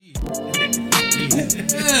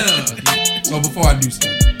Yeah. So before I do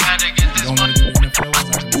stuff, you don't want to do the NFL ones?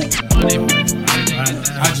 I can do it.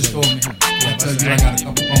 I just told me. I tell you I got a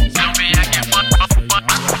couple bones.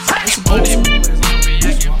 It's supposed to.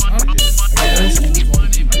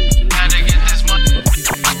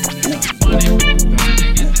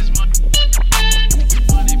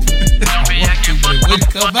 Way to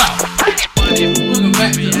come out. Welcome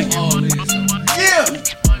back to all this. Yeah.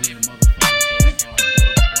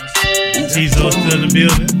 T.H.A still in the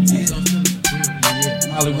building.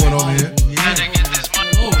 Hollywood over here. Yeah.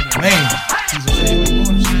 Man.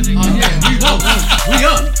 Oh yeah, we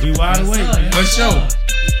up. We wide awake, man. For sure.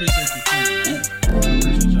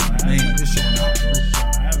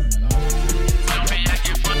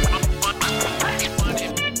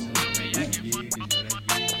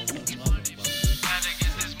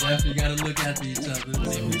 Definitely gotta look after each other.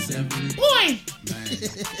 Boy! Man.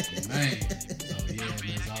 So yeah,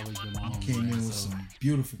 that's always been my home. Came in with some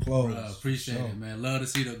beautiful clothes. Bro, appreciate it, man. Love to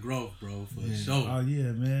see the growth, bro, for sure. Oh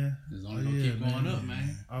yeah, man. It's only gonna keep going up,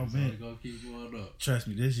 man. Oh it's man. only gonna keep going up. Trust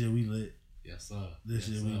me, this year we lit. Yes, sir. This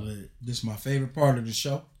year we lit. This is my favorite part of the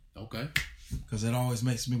show. Okay. Because it always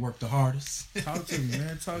makes me work the hardest. Talk to me,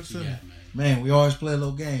 man. Talk to me. Man, we always play a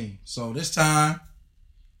little game. So this time,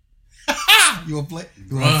 you wanna play?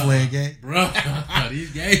 You wanna play a game? Bro,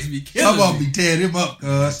 these games be killing I'm gonna be tearing him up,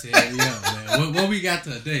 cuz. Yeah, man. What we got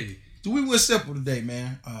today? So we went simple today,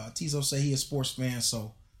 man. T.H.A say he a sports fan,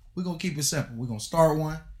 so we're gonna keep it simple. We're gonna start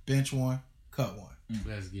one, bench one, cut one.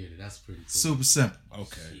 Let's get it. That's pretty cool. Super simple.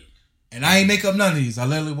 Okay. And I ain't make up none of these. I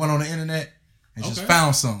literally went on the internet and just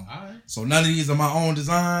found some. All right. So none of these are my own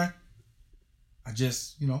design. I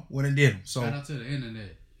just, went and did them. So shout out to the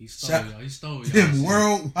internet. He stole y'all. He stole y'all. Them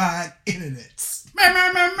worldwide internets.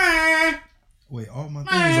 Wait, all my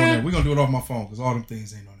things on there. We're going to do it off my phone because all them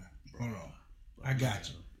things ain't on there. Hold on. I got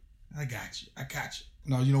you.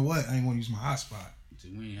 No, you know what? I ain't want to use my hotspot.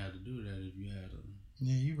 We ain't had to do that if you had a...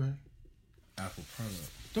 Yeah, you right. Apple product.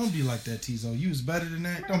 Don't be like that, T.H.A. You was better than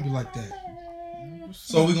that. Don't be like that.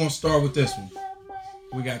 So we're going to start with this one.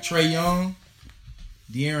 We got Trae Young,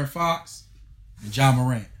 De'Aaron Fox, and Ja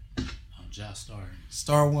Morant. Ja starting.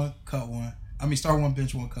 Start one, cut one. Start one,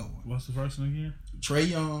 bench one, cut one. What's the first one again? Trae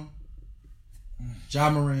Young, Ja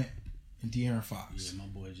Morant, and De'Aaron Fox. Yeah, my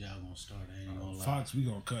boy Ja gonna start. I ain't gonna lie. Fox, we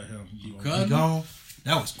gonna cut him. You cut him? Gone.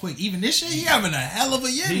 That was quick. Even this year, he having a hell of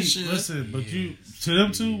a year this year. Listen, but you to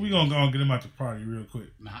them two, we gonna go and get him out the party real quick.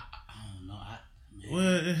 Nah, I don't know.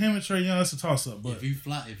 Well, him and Trae Young, it's a toss up. But if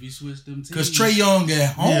you switch them teams, because Trae Young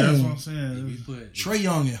at home, yeah, that's what I'm saying. Trae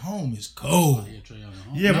Young at home is cold. Yeah, Trae Young at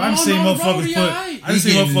home. Yeah, but I seen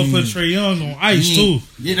motherfuckers put Trae Young on ice too.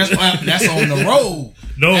 Yeah, that's on the road.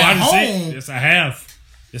 No, I didn't see. It's a half.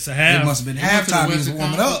 It's a half. It must have been halftime. He was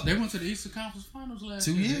warming up. They went to the Eastern Conference Finals last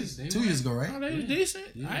 2 years. 2 years ago, right? Oh, they was decent.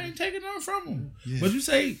 Yeah. I ain't taking nothing from them. Yeah. But you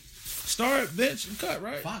say start, bench, and cut,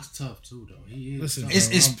 right? Fox tough too, though. He is. Listen,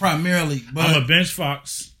 it's primarily. But I'm a bench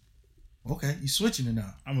Fox. Okay, you switching it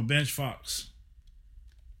now. I'm a bench Fox.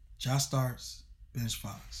 Ja starts, bench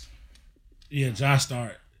Fox. Yeah, Ja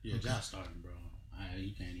start. Yeah, Ja starting, bro.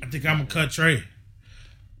 You can't even I think I'm gonna cut Trae.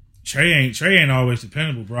 Trae ain't always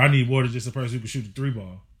dependable, bro. I need more than just a person who can shoot the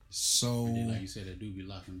 3-ball. So, like you said, that dude be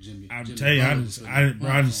locking Jimmy. I'll tell you,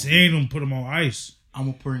 I just seen him put him on ice. I'm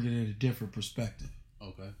gonna bring it in a different perspective.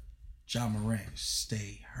 Okay. Ja Morant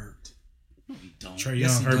stay hurt. No, he don't. Trae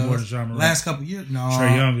Young hurt more than Ja Morant. Last couple years, no.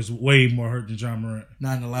 Trae Young is way more hurt than Ja Morant.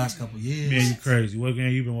 Not in the last couple years. Man, you crazy. What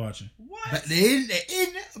game you been watching? What? But the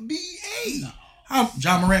NBA. No. How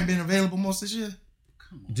Ja Morant been available most this year?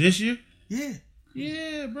 Come on. This year? Yeah.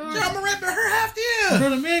 Yeah, bro. Ja Morant been hurt half the year. Bro,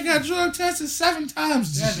 the man got drug tested 7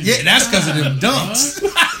 times this year. Yeah, that's because of them dunks.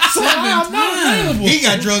 7 times. He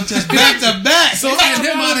got drug tested back to back. So like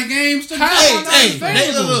them out of games to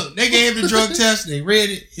they gave him the drug test. They read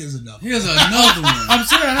it. Here's another one. I'm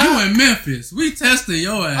saying you in Memphis. We tested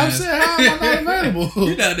your ass. I'm saying how am I not available?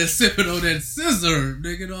 You down there sipping on that scissor,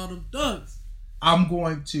 nigga, all them dunks. I'm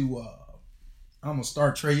going to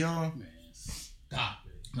start Trae Young. Man, stop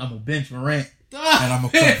it. I'm gonna bench Morant. And I'm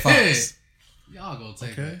going to cut Fox. Y'all gonna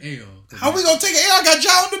take an L. How we going to take an L? I got Ja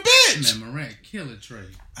on the bench. Man, Morant killing Trae.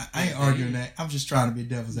 I ain't arguing that. I'm just trying to be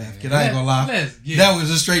devil's advocate. I ain't going to lie. That was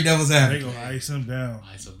a straight devil's advocate. They going to ice him down.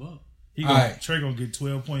 Ice him up. Trae going to get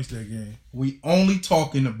 12 points that game. We only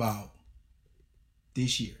talking about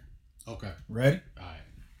this year. Okay. Ready? All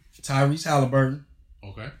right. Tyrese Halliburton.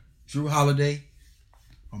 Okay. Drew Holiday.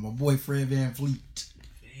 Or my boy Fred VanVleet.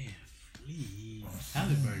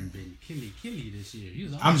 Halliburton been killy this year.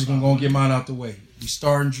 I'm just gonna get mine out the way. We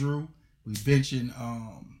starting Drew. We benching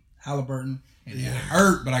Halliburton, and it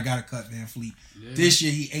hurt, but I got to cut Van Fleet. Yeah. This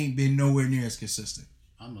year, he ain't been nowhere near as consistent.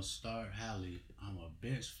 I'm going to start Hallie. I'm going to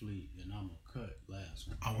bench Fleet, and I'm going to cut last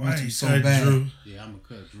one. I want you so bad. Drew. Yeah, I'm going to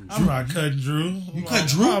cut Drew. I'm not cutting Drew. You cut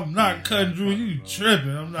Drew? I'm not cutting Drew. You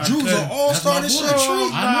tripping. I'm not Drew's cutting. an all-star this year, True.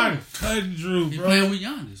 I'm not cutting Drew, bro. He playing with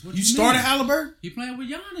Giannis. What you started Halliburton? He playing with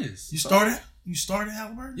Giannis. You started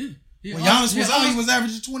Halliburton? Yeah. When Giannis was out, he was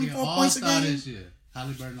averaging 24 points a game. This year.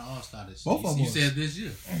 Halliburton all-star this year. Both of them You said this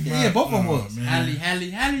year. Yeah, both of them was.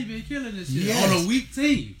 Hallie been killing this year on a weak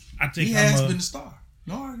team. I think he has been the star.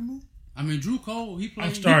 No argument. I mean, Drew Cole, he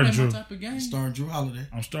played Drew. type of game. Starting Drew Holiday.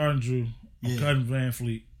 I'm starting Drew. I'm cutting Van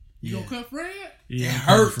Fleet. You gonna cut Fred? Yeah, it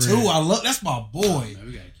hurt too. That's my boy. Man,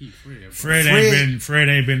 we gotta keep Fred. Fred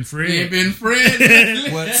ain't been Fred. He ain't been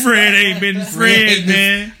Fred. What? Fred ain't been Fred,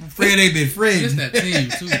 man. Fred ain't been Fred. It's that team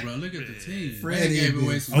too, bro. Look at the team. Fred gave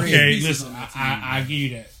away some okay, listen, I give you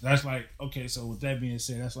that. That's like, okay, so with that being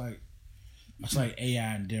said, that's like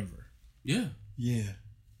AI in Denver. Yeah. Yeah.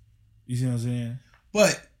 You see what I'm saying?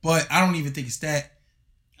 But I don't even think it's that.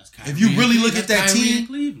 If you really look at that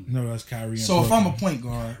team, no, that's Kyrie. So if I'm a point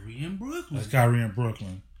guard, Kyrie in Brooklyn. That's Kyrie in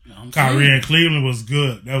Brooklyn. Kyrie in Cleveland was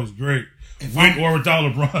good. That was great. With or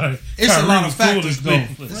without LeBron, it's a lot of factors though.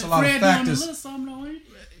 It's a lot of factors.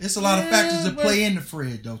 It's a lot of factors that play into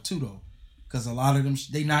Fred though, because a lot of them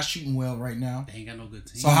they not shooting well right now. They ain't got no good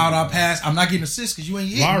team. So how do I pass? I'm not getting assists because you ain't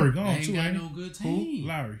hitting. Lowry gone they too. Ain't got no good team.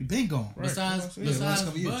 Lowry, he been gone. Right. Besides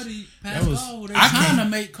Buddy, Pascal, they trying trying to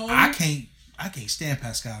make Cole. I can't stand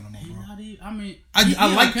Pascal no more, bro.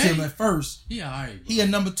 I liked him at first. He alright. He a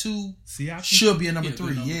number 2. Siakam? Should be a number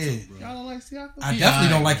 3. Y'all don't like Siakam? I definitely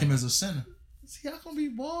don't like him as a center. Siakam be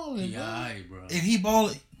balling, bro. If he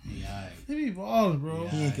balling, he be balling, bro.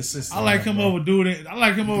 He ain't consistent. I like him over doing it. I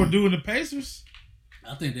like him over doing the Pacers.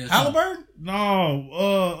 I think that's Halliburton?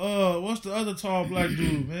 No, what's the other tall black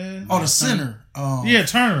dude, man? Oh, the center.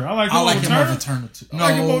 Turner. I like him over Turner too. No, I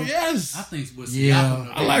like him over, yes. I think with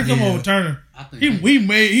I like him over Turner. I think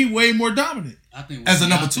he way more dominant. I think as a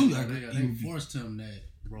number 2, they forced him that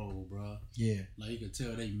role, bro. Yeah, like you could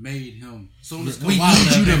tell they made him. Soon as we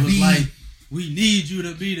need you to be like, we need you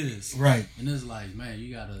to be this, right? And it's like, man,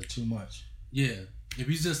 you gotta too much. Yeah, if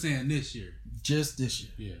he's just saying this year. Just this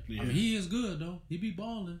year. Yeah. I mean, he is good, though. He be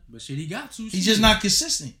balling. But shit, he got to. He's just not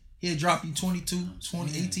consistent. He'll drop you 22,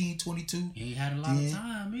 18, 22. He ain't had a lot of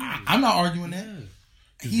time either. I'm not arguing that.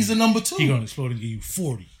 He's a number 2. He's going to explode and give you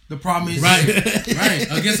 40. The problem is... Right.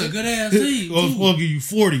 Against a good-ass team. We'll give you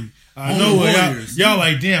 40. I know y'all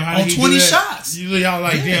like, damn, how did he do that? On 20 shots. Y'all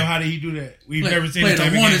like, damn, how did he do that? We've never seen that type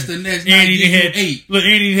of game. The next night, he had 8. Look,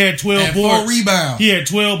 and he had 12 boards. 4 rebounds. He had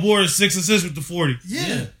 12 boards, 6 assists with the 40.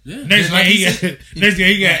 Yeah. Next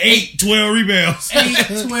game, he got 8, 12 rebounds.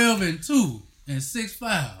 8, 12, and 2. And 6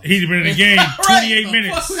 fouls. He's been in the game 28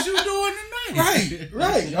 minutes. What was you doing tonight?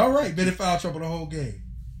 Right. All right. Been in foul trouble the whole game.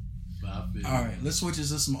 All right. Let's switch to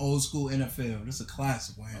some old school NFL. This is a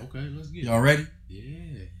classic one. Okay, let's get it. Y'all ready?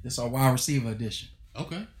 Yeah. This is our wide receiver edition.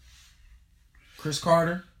 Okay. Chris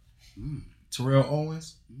Carter, Terrell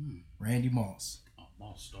Owens, Randy Moss. Oh,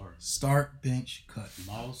 Moss start. Start, bench, cut.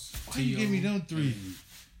 Moss. Why you give me them 3?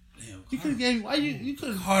 Damn, you could have gave me. Why you could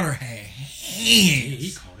have? Carter had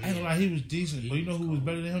hands. I ain't gonna lie, he was decent. But you know who was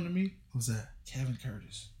better than him to me? Who's that? Kevin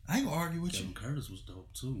Curtis. I ain't gonna argue with you. Kevin Curtis was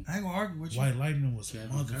dope too. I ain't gonna argue with you. White Lightning was Kevin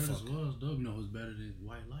Curtis was dope. You know who's better than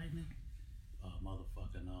White Lightning?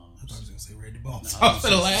 Motherfucking I thought I was gonna say Randy Moss. I was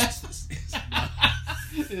gonna last.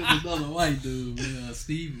 It was another white dude, man.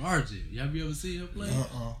 Steve Martin. Y'all ever seen him play?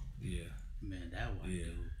 Yeah. Man, that white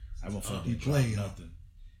dude. I won't fuck he played nothing.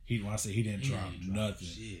 When I say he didn't drop nothing.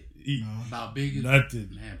 Shit. No. About bigger. Nothing.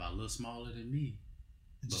 Man, about a little smaller than me.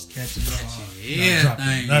 Just catching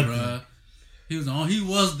everything, bro. He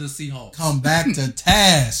was the Seahawks. Come back to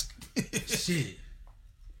task. Shit.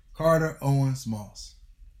 Carter, Owens, Moss.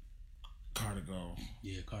 Carter gone.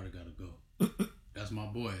 Yeah, Carter gotta go. That's my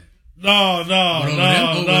boy. No.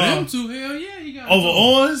 Over them two, hell yeah, he got over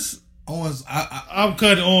Owens. Owens, I'm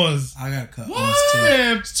cutting Owens. I gotta cut Owens too.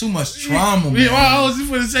 It's too much trauma, man. I was just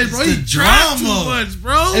gonna say, bro, he dropped too much,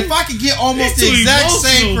 bro. If I could get almost the exact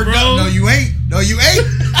same production, no, you ain't. No, you ain't.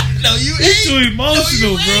 He's too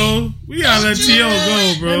emotional, bro. We gotta let T.H.A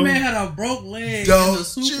go, bro. That man had a broke leg in the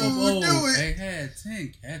Super Bowl. They had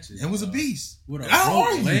 10 catches. It was a beast. With a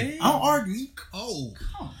broke leg. I don't argue. He cold.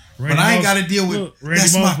 But I ain't got to deal with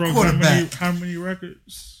that's my quarterback. How many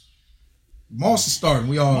records? Moss is starting.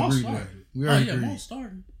 We all agree with that. We already agree. Moss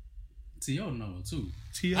starting. T.O. number 2.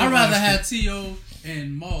 I'd rather have T.O.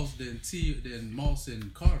 and Moss than Moss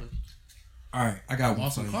and Carter. All right, I got one.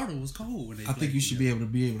 Moss and Carter was cold when they I think you should be able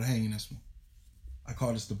to hang in this one. I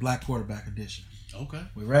call this the Black Quarterback Edition. Okay.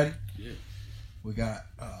 We ready? Yeah. We got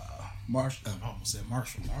Marshall. I almost said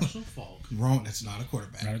Marshall. Marshall Falk. Wrong. That's not a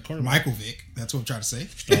quarterback. Not a quarterback. Michael Vick. That's what I'm trying to say.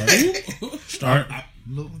 Start. I'm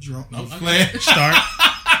a little drunk. I'm Okay. playing. Start.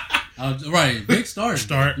 Right. Vic started.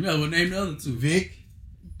 Start. You know, we'll name the other two. Vic.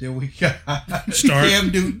 Then we got Start.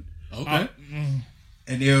 Cam Newton. Okay.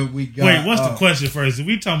 And then we got. Wait, what's the question first? Are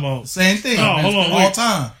we talking about Same thing. Oh, hold on, all wait.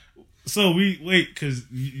 time. So because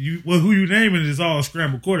who you naming is all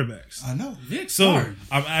scrambled quarterbacks. I know. Vic So started.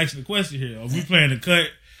 I'm asking the question here: are we playing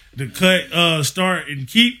the cut, start and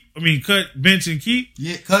keep? I mean, cut, bench and keep.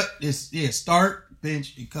 Yeah, cut. Start,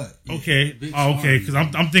 bench, and cut. Yeah. Okay, Big okay. Because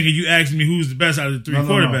I'm thinking you asking me who's the best out of the three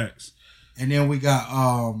quarterbacks. No. And then we got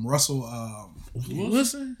Russell.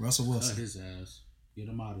 Wilson. Russell Wilson. Cut his ass. Get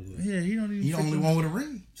him out of here. Yeah, he don't even. He the only one with a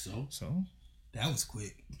ring. So That was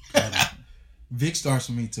quick. Vic starts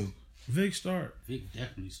for me too. Vic start. Vic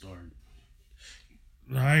definitely started.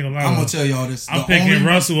 I ain't gonna lie. I'm gonna tell y'all this. I'm picking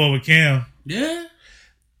Russell over Cam. Yeah.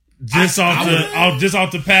 Just off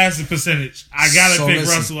the passing percentage. I gotta pick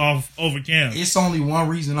Russell off over Cam. It's only one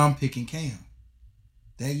reason I'm picking Cam.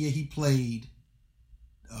 That year he played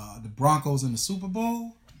the Broncos in the Super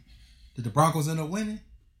Bowl. Did the Broncos end up winning?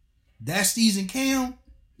 That season, Cam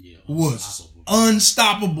was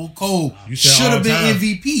unstoppable cold. Should have been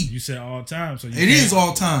MVP. You said all time, so it is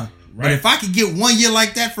all time. Right. But if I could get 1 year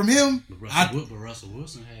like that from him, but Russell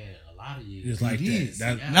Wilson had a lot of years. It's like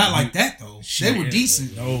that. Not like that though. They were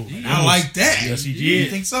decent. No, not like that. Yes, he did. You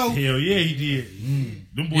think so? Hell yeah, he did.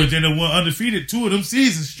 Them boys didn't went undefeated 2 of them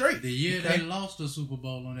seasons straight. The year they lost the Super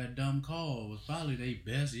Bowl on that dumb call was probably their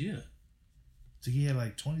best year. So he had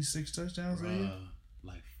like 26 touchdowns that year?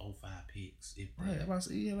 Like 4-5 picks. Right, I was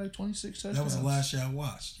he had like 26 touchdowns. That was the last year I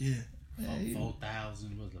watched. Yeah.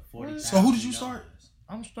 4,000 was the 40,000. So who did you start?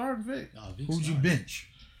 I'm starting Vic. Who'd you bench?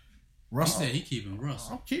 Russell. He said he keeping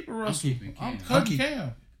Russell. I'm keeping Russell. I'm cutting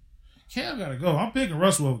Cam. Cam gotta go. I'm picking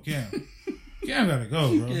Russell over Cam. Cam gotta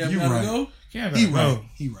go, bro. Yeah, you right. Go? Cam gotta go.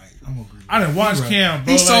 He right. I'm gonna agree. I didn't watch Cam,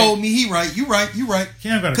 bro. He sold me. He right. You right.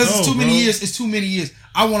 Cam gotta go. Because it's too many years. It's too many years.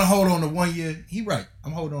 I want to hold on to 1 year. He right.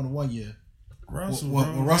 I'm holding on to 1 year. Russell,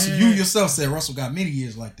 Russell, you yourself said Russell got many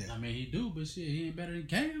years like that. I mean, he do, but shit, he ain't better than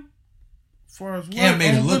Cam. As far as Cam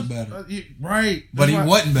made it look better, right? But he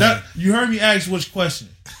wasn't better. You heard me ask which question.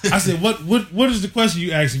 I said, "What is the question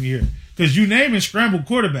you asking me here?" Because you naming scrambled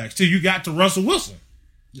quarterbacks till you got to Russell Wilson.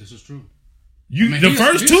 This is true. The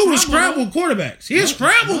first two were scrambled quarterbacks. He is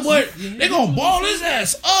scrambled, but they gonna ball his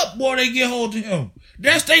ass up, boy. They get hold of him.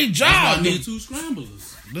 That's their job. I need 2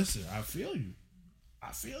 scramblers. Listen, I feel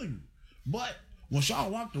you, but once y'all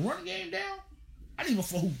lock the running game down, I didn't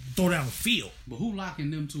even who throw down the field. But who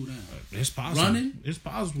locking them 2 down? It's possible. Running? It's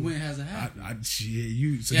possible. When has it happened?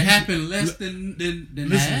 So it happened less than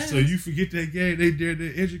listen, half. So you forget that game they dared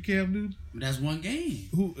to injure Cam Newton? That's one game.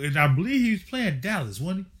 And I believe he was playing Dallas,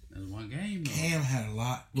 wasn't he? That's one game, though. Cam had a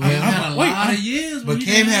lot. Cam had a lot of years. But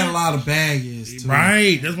Cam had a lot of bad years, too.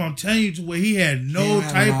 Right. That's what I'm telling you, to where he had no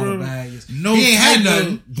type of bad years. no he ain't had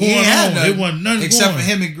nothing. He ain't had nothing. It wasn't nothing except for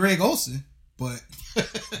him and Greg Olsen. But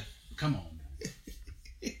come on,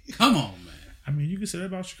 man. I mean, you can say that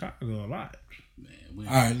about Chicago a lot. Man,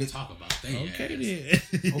 all right, let's talk about that. Okay,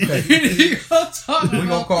 then. Okay. We're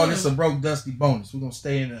gonna call this a broke dusty bonus. We're gonna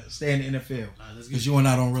stay in the NFL because you and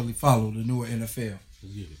I don't really follow the newer NFL.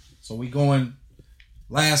 Let's get it. So we going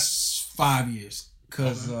last 5 years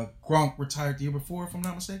because Gronk retired the year before, if I'm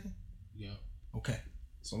not mistaken. Yeah. Okay.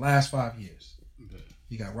 So last 5 years. Okay.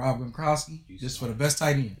 You got Rob Gronkowski. This for the best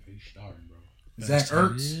tight end. He's starting, bro. Zach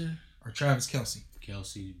Ertz or Travis Kelce.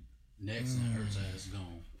 Kelce next and Ertz ass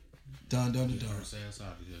gone. Done. Ertz ass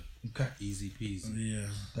out of here. Okay. Easy peasy. Yeah.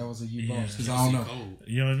 That was a year bonus because I don't know. Cold.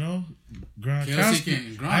 You don't know?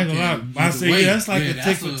 Gronkowski. I ain't gonna lie. I say that's like a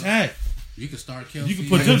tick for tack. You can start Kelce. You can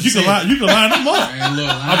put them. You can line them up. Man, look,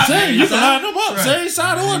 I'm saying you can line them up. Same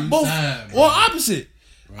side or both or opposite.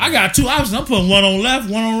 Right. I got 2 options. I'm putting one on left,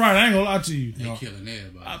 one on right. I ain't gonna lie to you. They killing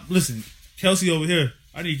everybody. Listen, Kelce over here.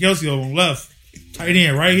 I need Kelce over on left. Tight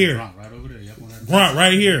end right here. Gronk right over there. Gronk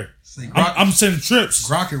right here. I'm sending trips.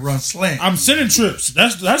 Gronk can run slant. I'm sending trips.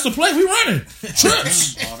 That's the play we running.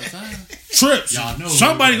 Trips. All the time. Trips. Y'all know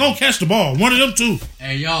somebody gonna catch the ball. One of them 2.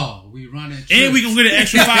 Hey y'all, we running trips. And we gonna get an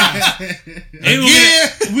extra 5.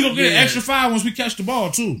 We gonna get an extra 5 once we catch the ball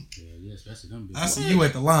too. Yeah, especially them. I see you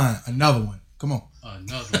at the line. Another one. Come on.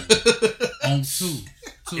 Another one. On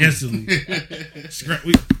 2. Instantly.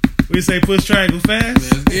 We say push triangle fast.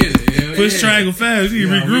 Let's get it. Push triangle fast. We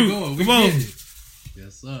regroup. Come on.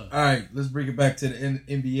 Yes, sir. All right, let's bring it back to the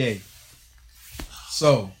NBA.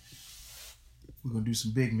 So, we're going to do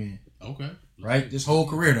some big men. Okay. Right? This whole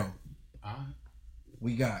career, though. All right.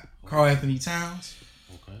 We got Karl Anthony Towns.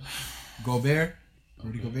 Okay. Gobert.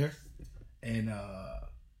 Rudy Gobert. And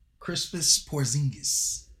Kristaps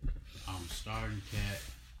Porzingis. I'm starting Cat.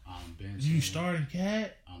 I'm benching. You starting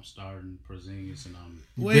Cat? I'm starting Porzingis and I'm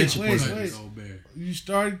wait. Gobert. You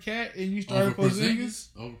starting Cat and you starting Porzingis?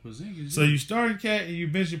 Over Porzingis. So you starting Cat and you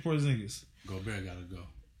benching Porzingis. Gobert gotta go.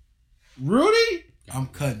 Rudy? I'm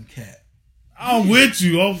cutting Cat. I'm with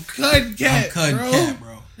you. I'm cutting Cat. I'm cutting Cat,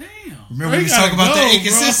 bro. Damn. Remember we was talking about that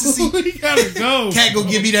inconsistency? He gotta go. Cat go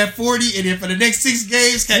give me that 40, and then for the next 6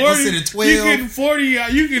 games, Cat go sit at 12. You getting 40?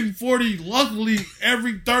 You getting 40? Luckily,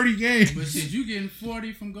 every 30 games. But shit, you getting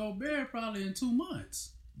 40 from Gobert probably in 2 months.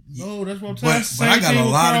 No, that's what I'm telling you. But I got a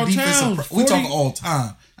lot of defensive. We talking all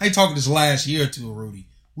time. I ain't talking this last year or two, Rudy.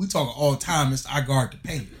 We talking all time. I guard the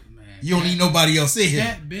paint. Man, you don't need nobody else in here.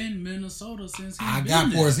 Cat been Minnesota since he I been got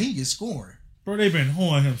there. Porzingis scoring. Bro, they been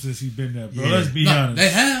hoeing him since he been there, bro. Yeah. Let's be honest. They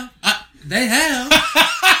have.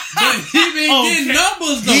 But he been getting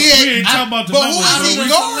numbers though. We ain't talking about the numbers. But who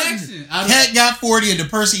is he guarding? Cat got 40 and the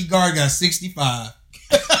person he guard got 65.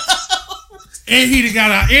 And he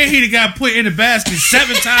got put in the basket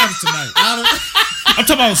 7 times tonight. I'm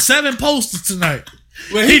talking about 7 posters tonight.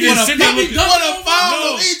 Well, he just sitting there looking. What a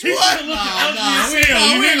foul each one.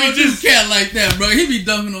 We ain't gonna do Cat like that, bro. He be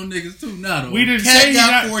dunking on niggas too now, though. We didn't Cat say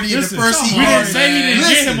got 40 and the person he We guarded. didn't say he didn't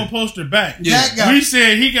get him a poster back. Yeah. We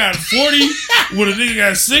said he got 40 with a nigga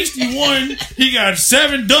got 61. He got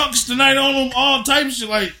 7 dunks tonight on him, all type of shit.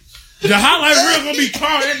 Like, the highlight reel gonna be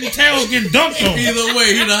Karl Anthony Towns getting dunked on. Either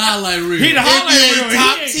way, he the highlight reel. He the highlight reel.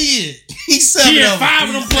 Top 10. He's 7 he of had 5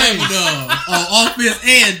 of them plays. On offense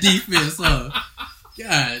and defense,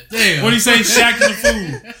 God damn. What he say? Shaq to the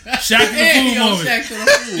fool. Shaq to the fool moment. Shaq to the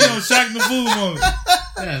fool. He on Shaq to the fool moment.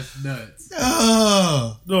 That's nuts.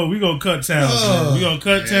 No, we gonna cut Towns, man. We gonna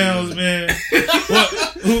cut Towns, man.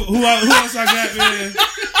 Who else I got, man?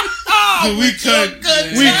 We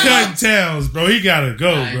cut Towns, bro. He gotta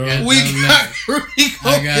go, bro. We got Rudy.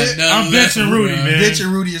 I'm benching Rudy, man.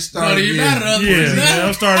 Benching Rudy is starting. Yeah, man.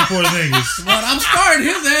 I'm starting Porzingis. But I'm starting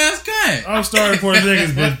his ass Cat. I'm starting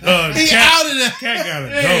Porzingis, but he out of there. Cat gotta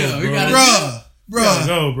go, bro. Gotta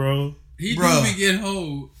go, bro. He do be getting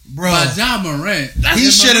hold by John Morant.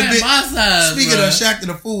 He should have been my size. Speaking of Shaq to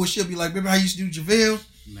the fool, she'll be like, remember how you used to do JaVale?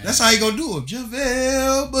 Man. That's how you gonna do him.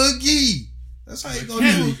 JaVale McGee. That's how you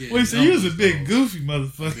gonna do him. Wait, so you was a big goofy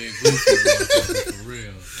motherfucker. Big goofy motherfucker, for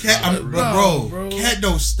real. Cat, Cat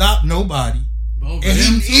don't stop nobody. And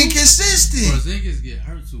he inconsistent. Porzingis get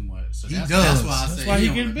hurt too much. So he does. That's why I say that's why he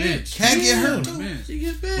get benched. Cat get hurt too. He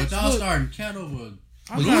get benched. But y'all starting Cat over.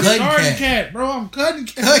 I'm not starting Cat, bro. I'm cutting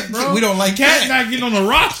Cat, bro. We don't like Cat. Not getting on the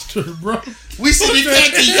roster, bro. We send the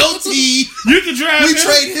Cat to your team. You can draft him. We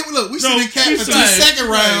trade him. Look, we send the Cat for 2 second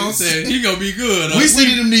rounds. He gonna be good. We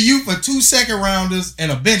sending him to you for 2 second rounders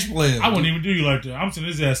and a bench player. I wouldn't even do you like that. I'm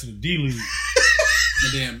sending his ass to the D League.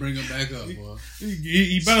 But then bring him back up, boy.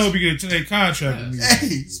 He better hope he get a 10-day contract with me.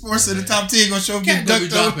 Hey, Sports in the top 10 gonna show Cat him gonna be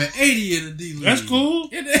dropping 80 in the D League. That's cool.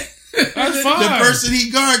 That's fine. The person he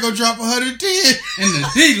guard gonna drop 110 in the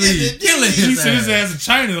D League. Killing he sent his ass to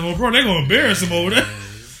China, bro. They gonna embarrass him over there.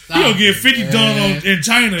 He gonna get 50 done in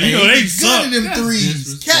China. You know they suck. Gunning them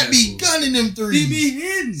threes. Cat be gunning them threes. He be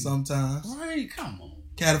hitting sometimes. Right? Come on.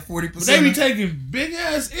 Cat of 40%. But they be taking big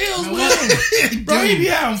ass L's with him. Bro, he be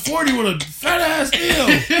having 40 with a fat ass L.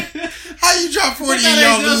 How you drop 40 and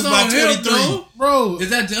y'all lose by 23? Bro, is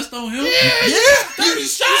that just on him? Yeah. 30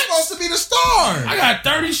 shots. You're supposed to be the star. I got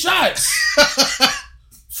 30 shots.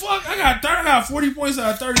 Fuck, I got 40 points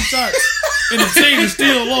out of 30 shots. And the team is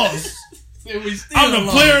still lost. I'm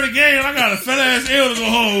the player of the game and I got a fat ass L to go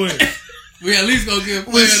home with. We at least gonna get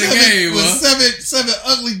player of the game, with seven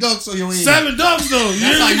ugly dunks on your head. 7 dunks though.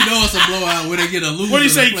 That's how you know it's a blowout when they get a loser. What do you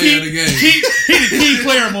say? Player of the game. He the key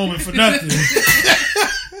player moment for nothing.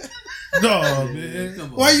 No, man.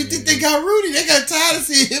 Why you think they got Rudy? They got tired of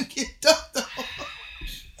seeing him get dunked on.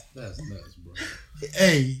 That's nuts, bro.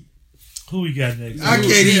 Hey. Who we got next? I can't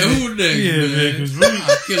even. Who next, man? Because Rudy,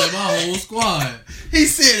 I'm killing my whole squad. He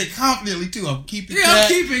said it confidently too. I'm keeping Cat. I'm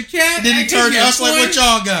keeping Cat. And then he turned to us like, what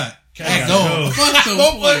y'all got? Cat gotta go. Fuck the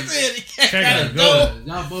point. Cat gotta go.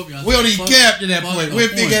 Y'all both got. We don't need Cap to that point. We'll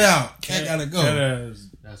figure it out. Cat gotta go.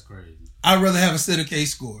 That's crazy. I'd rather have a center K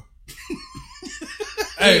score.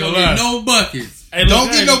 Hey, don't get no buckets. Hey,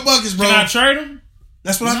 don't get no buckets, bro. Can I trade him?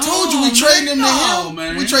 That's what I told you. We traded him to him.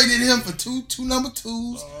 Man. We traded him for two number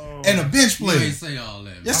 2s and a bench player. You ain't say all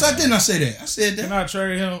that. Yes, I did not say that. I said that. Can I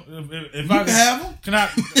trade him? If you can have him. Can I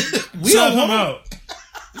we sub don't him out?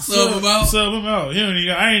 Sub him out. Sub him out. He ain't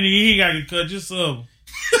got to get cut. Just sub him.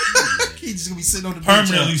 He's just gonna be sitting on the bench.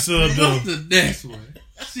 Permanently subbed though. What's the next one?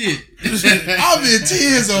 Shit. I'm in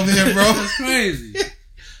tears over here, bro. That's crazy.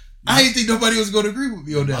 I didn't think nobody was going to agree with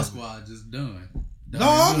me on that. My squad just done. No,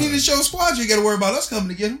 I mean, the show squad, you ain't got to worry about us coming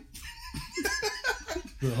to get him.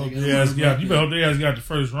 You better hope they guys got the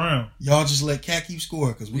first round. Y'all just let Cat keep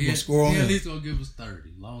scoring because we going to score on him. At least going to give us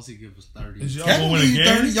 30. As long as he give us 30. Cat going to give you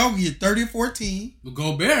 30. Y'all get 30 or 14. But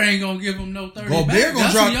Gobert ain't going to give him no 30 Gobert back.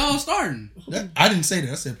 That's drop. Who y'all starting. I didn't say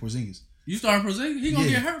that. I said Porzingis. You starting Porzingis? He going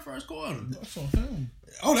to get hurt first quarter. That's on him.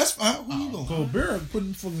 Oh, that's fine. Who you going? Gobert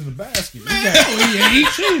putting foot in the basket. Man, he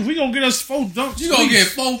ain't. We going to get us 4 dunks. You going to get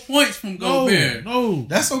 4 points from Gobert. No.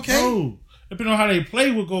 That's okay. No. Depending on how they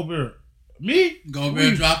play with Gobert. Me?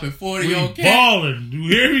 Gobert dropping 40 on Cat. Balling. You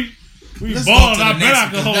hear me? We balling. I bet I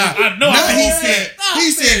can hold. I know I can hold.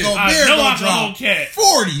 He said Gobert gonna drop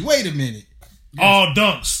 40. Wait a minute. All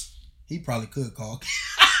dunks. He probably could call.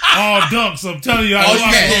 All dunks. I'm telling you.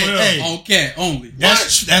 On Cat only.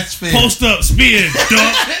 That's fair. Post up, spin,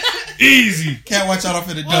 dunk, easy. Can't watch out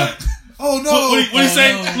for the dunk. Oh no! What he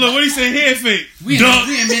say? No. Look, what he say? Head fake. We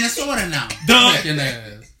in Minnesota now. Dunk.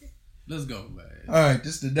 Let's go, man. All right,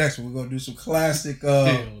 this is the next one. We're gonna do some classic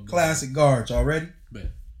guards. Y'all ready?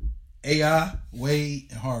 Bet. AI, Wade,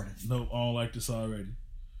 and Harden. Nope, I don't like this already.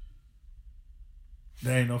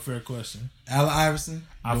 That ain't no fair question. Allen Iverson,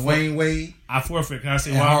 Dwayne Wade. I forfeit. Can I say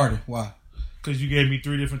and why? Harden. Why? Because you gave me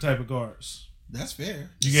 3 different type of guards. That's fair.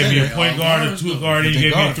 You gave me a point guard, a 2 guard, and you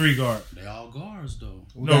gave me a 3 guard. They all guards though.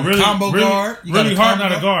 No, really, combo guard. Really, Harden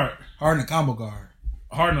not a guard. Harden a combo guard.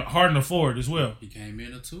 Harden a forward as well. He came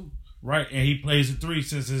in a 2. Right, and he plays a 3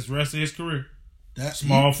 since his rest of his career. That's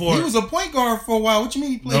small forward. He was a point guard for a while. What you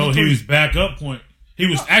mean he played? No, he was backup point. He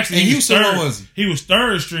was actually in Houston. Third, What was he? He was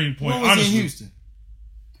third string point. What was honestly. he in Houston?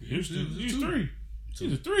 He was 3. He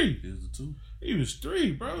was a 3. He was a 2. He was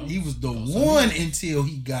 3, bro. He was the one until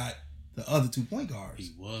he got the other 2 point guards.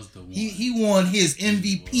 He was the one. He won his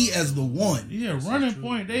MVP as the one. Yeah, running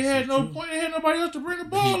point. They had no point. They had nobody else to bring the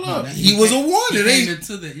ball up. He was a 1. He came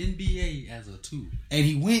into the NBA as a 2, and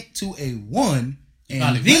he went to a 1.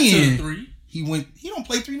 And then to 3. He went. He don't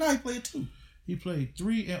play 3 now. He played 2. He played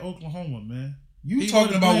 3 in Oklahoma, man. You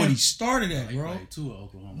talking about when he started at, bro? He played 2 at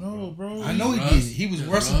Oklahoma. No, bro. I know he did. He was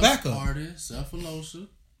Russell backup. Harden, Cephalosha,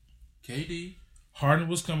 KD. Harden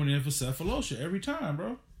was coming in for Cephalosha every time,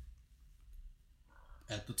 bro.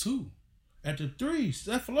 At the 2. At the 3.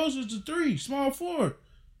 Cephalosha's the 3. Small forward.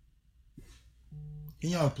 Can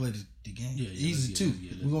y'all play the game? Yeah, he's a 2.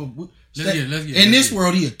 Let's get. In this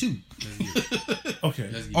world, he a 2. Okay.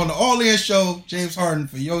 On the All In show, James Harden,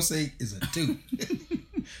 for your sake, is a 2.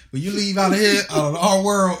 But you leave out of here, out of our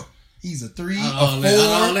world, he's a 3,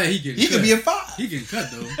 a 4. He could be a 5. He getting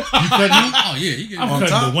cut though. You cutting him? Oh yeah, he getting I'm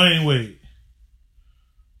cutting Dwayne Wade.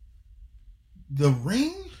 The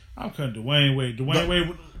ring? I'm cutting Dwayne Wade. Dwayne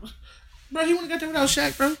Wade, bro, he wouldn't got there without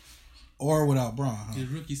Shaq, bro. Or without Bron, huh? His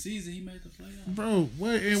rookie season, he made the playoffs. Bro,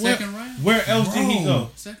 second round? Where else did he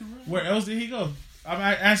go? Second round? Where else did he go?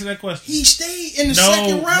 I answer that question. He stayed in the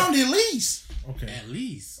second round at least. Okay. At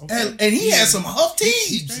least. Okay. And he had some huff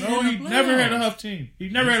teams. No, he never had a huff team. He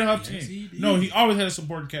never had a huff team. No, he always had a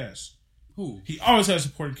supporting cast. Who? He always had a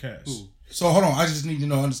supporting cast. Who? So hold on, I just need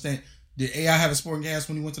to understand. Did AI have a supporting cast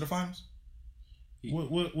when he went to the finals? With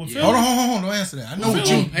Philly? Hold on, don't answer that. I know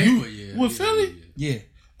with Philly? Yeah.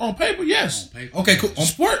 On paper, yes. On paper, okay, cool. On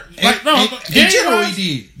sport, in general,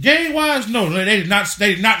 he did. Game wise, no, they did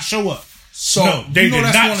not show up. So no, they did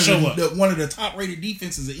not show up. One of the top rated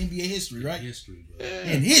defenses in NBA history, right?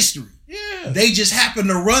 In history. Yeah. They just happened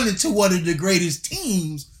to run into one of the greatest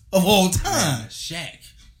teams of all time. Shaq.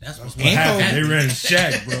 That's what happened. They ran the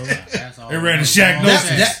Shaq, bro. They ran the Shaq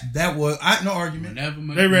Gnosis. That was no argument.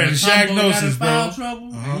 They ran the Shaq Gnosis, bro.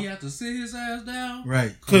 Trouble, and he had to sit his ass down.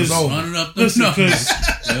 Right. Because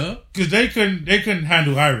they couldn't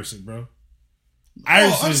handle Iverson, bro.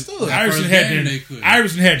 Iverson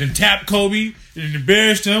had to tap Kobe and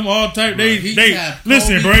embarrassed him all type. They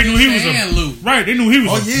listen, bro. They knew he was right. They knew he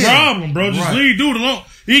was a problem, bro. Just leave dude alone.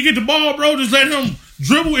 He get the ball, bro. Just let him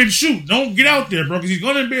dribble and shoot. Don't get out there, bro, because he's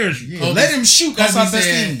gonna embarrass you. Yeah, let him shoot. That's our best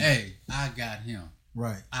team. Hey, I got him.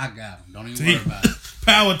 Right. I got him. Don't even worry about it.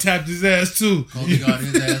 Power tapped his ass too. Kobe guarded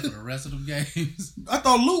his ass for the rest of the games. I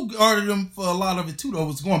thought Luke guarded him for a lot of it too, though. It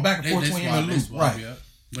was going back and forth between him and Luke. Right. Yeah.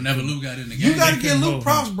 Whenever Luke got in the game. You got to give Luke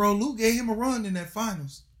props, bro. Luke gave him a run in that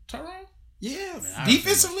finals. Tyrone? Yeah. Man,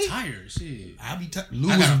 defensively? Tired. Shit. I'll be tired.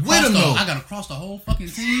 Luke was with him, though. I got to cross the whole fucking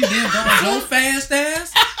team. Then go fast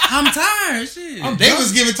ass. I'm tired. Shit. They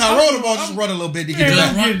was giving Tyrone the ball. Just run a little bit to get it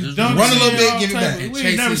back. Run a little bit, give it back. We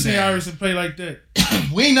ain't never seen Iverson play like that.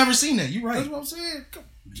 We ain't never seen that. You right. That's what I'm saying.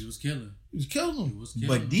 He was killing. He was killing them.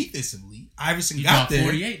 But defensively, Iverson got there.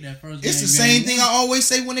 48 that first it's game, the same thing I always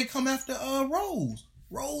say when they come after Rose.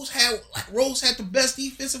 Rose had the best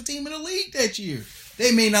defensive team in the league that year.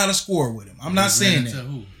 They may not have scored with him. I'm not saying that.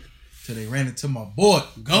 Who? So they ran into my boy.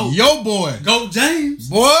 Yo boy. Goat James.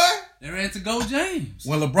 Boy. They ran into Goat James.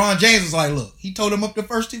 When LeBron James was like, look, he told him up the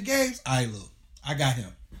first 2 games, look, I got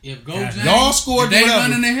him. If Goat James, y'all scored, they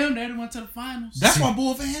running to him, they went to the finals. That's why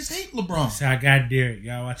Bull fans hate LeBron. So I got Derek.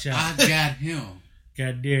 Y'all watch out. I got him.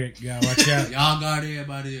 Got Derek. Y'all watch out. Y'all got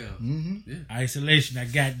everybody else. Mm-hmm. Yeah. Isolation. I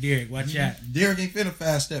got Derek. Watch out. Derek ain't finna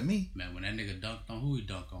fast step me. Man, when that nigga dunked on, who he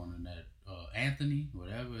dunked on in that? Anthony,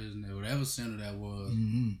 whatever center that was.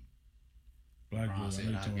 Mm-hmm. Black Bron said,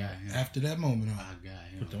 I got him. After that moment, I got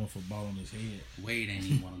him. Put the football on his head. Wade ain't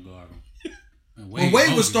even want to guard him.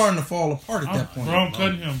 Wade was starting to fall apart at that point. Bro, I'm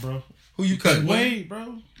cutting him, bro. Who you cutting? Wade,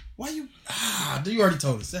 bro. Why you? You already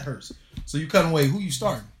told us. That hurts. So you cutting Wade. Who you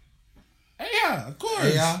starting? Yeah, of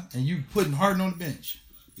course. Yeah, and you putting Harden on the bench.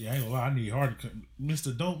 Yeah, I ain't gonna lie. I need Harden.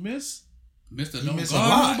 Mr. Don't Miss. Mr. Don't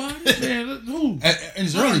guard nobody? Man, who? In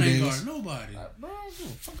his early days. Guard nobody. Bro, I don't give a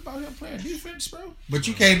fuck about him playing defense, bro. But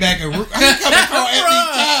you came back and... How you coming call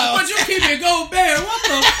Anthony Towns? But you keep it go Bear. What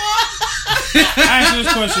the fuck? I asked you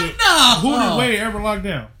this question. No. Who did Wade ever lock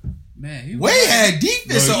down? Man, Wade had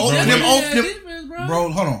defense.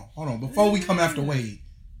 Bro, hold on. Before we come after Wade,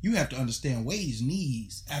 you have to understand Wade's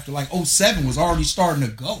knees after like 07 was already starting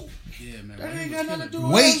to go. Yeah, man. That ain't got nothing to do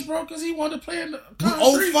with us, bro, because he wanted to play in the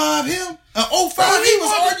 05 him? 05 he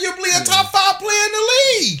was arguably a top 5 player in the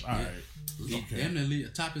league. All right. Okay. Damn, the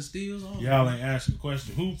top of steals. Y'all ain't asking the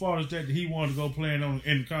question. Who fault is that he wanted to go playing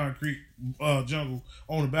in the concrete jungle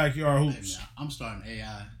on the backyard hoops? Hey, I'm starting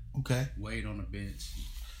AI. Okay. Wade on the bench.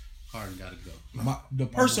 Harden got to go. The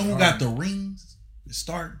person who got the rings is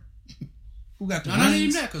starting. Who got the rings? Not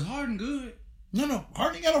even that, because Harden good. No.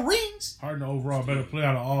 Harden got the rings. Harden overall better play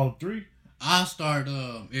out of all 3. I'll start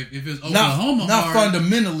if it's Oklahoma. Not Harden,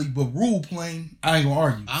 fundamentally, but rule playing. I ain't gonna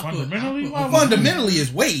argue. Fundamentally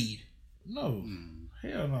is Wade. No.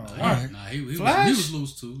 Hell no. He was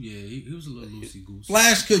loose too. Yeah, he was a little loosey goose.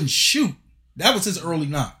 Flash couldn't shoot. That was his early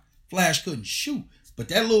knock. Flash couldn't shoot. But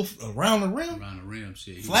that little around the rim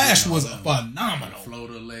shit. Flash was phenomenal.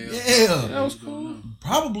 Floater layup. Yeah. That was cool.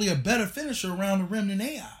 Probably a better finisher around the rim than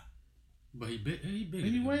AI. But he big.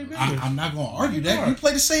 Anyway, I'm not going to argue that. You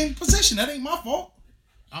play the same position. That ain't my fault.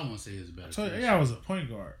 I won't say it's better. So AI was a point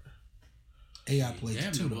guard. AI played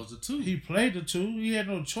the 2. He played the 2. He had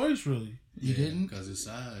no choice, really. He didn't? Because his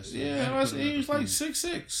size. Yeah, he was like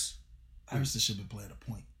 6'6". Iverson should have been playing a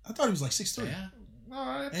point. I thought he was like 6'3". Yeah.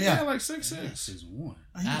 No, he had like 6'6". 6'1".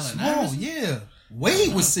 He was small, yeah.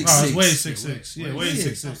 Wade was 6'6". Wade 6'6". Yeah, Wade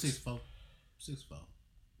 6'6". 6'4".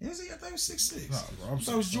 Is he? I thought he was 6'6". Nah, bro, I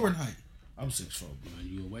thought it was Jordan height. I'm 6'4". Bro.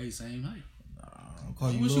 You and Wade same height. I'll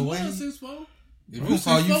call you Lil Wade. 6'4". If you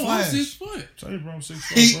call you Flash. 6 foot. Tell you, bro, I'm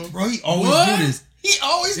 6'4", bro. He always do this. He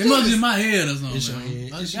always do this. It must be in my head or something. It's your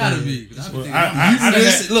head. It's gotta be.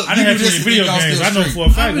 I didn't have too many video games. I know for a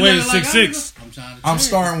fact Wade is 6'6". I'm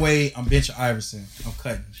starting Wade. I'm benching Iverson. I'm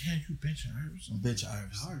cutting. Yeah, you benching Iverson. I'm benching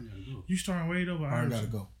Iverson. You starting Wade over Iverson? Harden gotta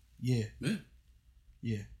go.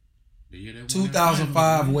 Yeah.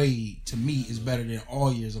 2005 Wade to me is better than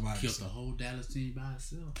all years of Iverson. Killed the whole Dallas team by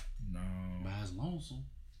himself. No, by his lonesome.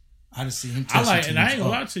 I just see him. I ain't gonna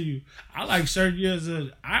lie to you. I like certain years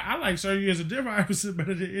of different Iverson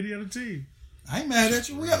better than any other team. I ain't mad at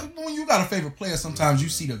you. When you got a favorite player, sometimes you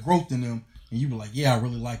see the growth in them, and you be like, "Yeah, I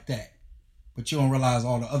really like that," but you don't realize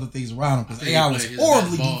all the other things around him because AI was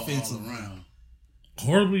horribly defensive.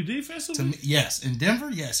 Horribly defensive? To me, yes. In Denver,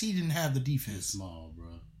 yes, he didn't have the defense. It's small, bro.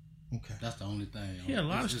 Okay, that's the only thing. He had a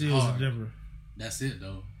lot of steals in Denver. That's it,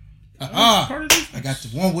 though. I got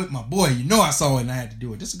the one with my boy. You know I saw it and I had to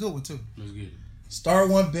do it. This is a good one, too. Let's get it. Start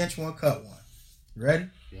one, bench one, cut one. You ready?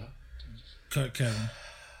 Yeah. Cut Kevin.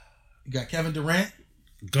 You got Kevin Durant.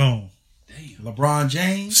 Gone. Damn. LeBron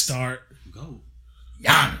James. Start. Go.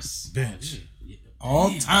 Giannis. Bench. Yeah.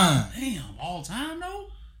 All time. Damn. All time, though?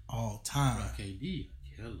 All time. Bro, KD.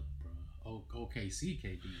 Killer, bro. OKC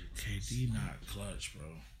KD. KD not clutch, bro.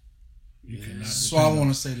 You cannot. So I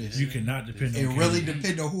want to say this. You cannot depend on. It really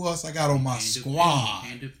depends on who else I got on my squad.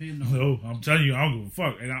 Can't depend on. No, I'm telling you, I don't give a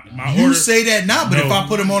fuck. And you say that now, but if I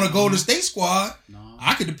put him on a Golden State squad,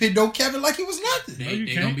 I could depend on Kevin like he was nothing.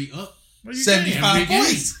 They gonna be up. 75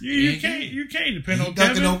 points. You can't depend on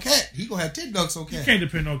Kevin. Kevin. He gonna have 10 dunks on Kevin. You can't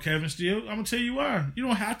depend on Kevin still. I'm gonna tell you why. You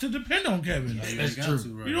don't have to depend on Kevin. That's true.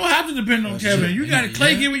 You don't have to depend on Kevin. You got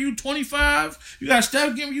Clay giving you 25. You got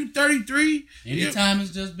Steph giving you 33. Anytime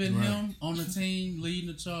it's just been him on the team leading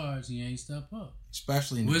the charge, he ain't step up.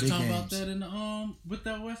 Especially in the big games. We're talking about that in the with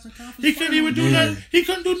that Western Conference. He couldn't even do nothing. He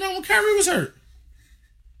couldn't do nothing when Kyrie was hurt.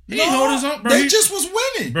 He hold his own, bro. They just was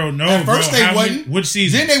winning. Bro, no. At first they wasn't. Which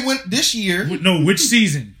season? Then they went this year. Which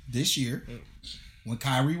season? This year. When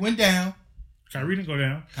Kyrie went down. Kyrie didn't go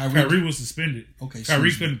down. Kyrie was suspended. Okay.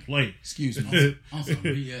 Kyrie couldn't play. Excuse me.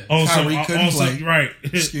 Kyrie couldn't play. Right.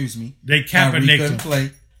 Excuse me. They Kaepernicked couldn't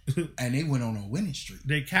play. And they went on a winning streak.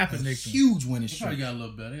 They Kaepernicked him. Huge winning streak. They probably got a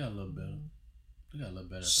little better. They got a little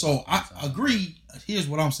better. So I agree. Here's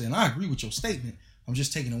what I'm saying. I agree with your statement. I'm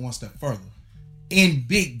just taking it one step further. In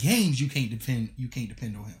big games, you can't depend on him. You can't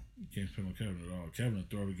depend on Kevin at all. Kevin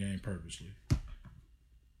throw the game purposely.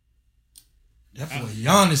 That boy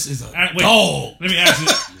Giannis is a dog. Let me ask you.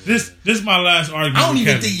 This is my last argument. I don't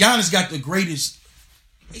even think Giannis got the greatest,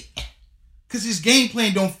 because his game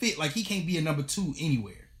plan don't fit. Like, he can't be a number 2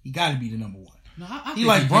 anywhere. He got to be the number 1. No, I he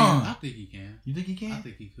like Bron. I think he can. You think he can? I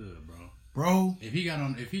think he could, bro. If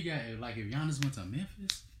Giannis went to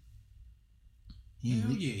Memphis. He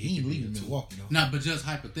ain't leaving Milwaukee though. Nah, but just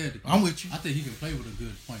hypothetically. I'm with you. I think he can play with a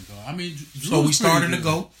good point guard. I mean, so we starting to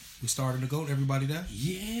go. We starting to go. Everybody there?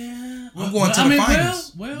 Yeah. I'm going to the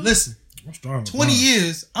finals. Well, listen. I'm starting 20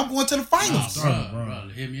 years. I'm going to the finals. Bro,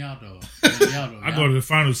 hit me out though. I go to the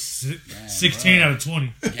finals 16 out of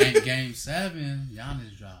 20. Game 7,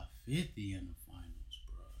 Giannis dropped 50 in the finals,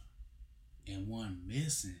 bro, and one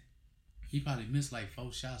missing. He probably missed like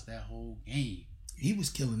 4 shots that whole game. He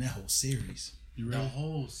was killing that whole series. The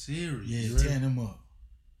whole series. Yeah, tearing him up.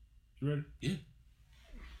 You ready? Yeah.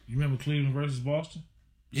 You remember Cleveland versus Boston?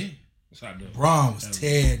 Yeah. Bron was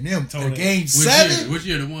tearing them. Game 7. Which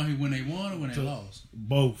year? The one when they won or when they lost?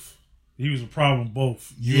 Both. He was a problem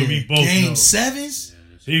both. You and me both. Game 7s?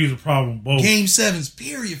 He was a problem both. Game 7s,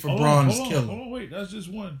 period, for Bron was killing. Hold on, wait. That's just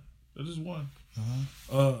one.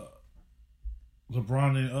 Uh-huh.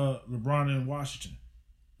 LeBron in Washington.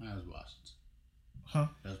 That was Washington. Huh?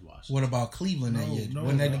 That's Washington. What about Cleveland that year?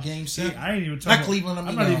 Wasn't that the game 7? I ain't even talking about Cleveland.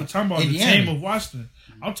 I'm not even talking about Indiana. The team of Washington.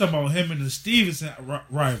 I'm talking about him and the Stevenson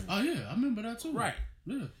rival. Oh yeah, I remember that too. Right.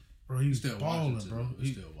 Yeah. Bro, he's still balling, bro.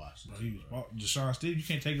 He's still watching. He was Deshaun Stevens. You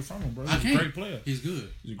can't take it from him, bro. He's a great player. He's good.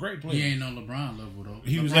 He's a great player. He ain't on LeBron level though.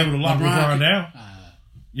 He was able to lock LeBron down.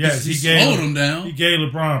 Yes, he slowed him down. He gave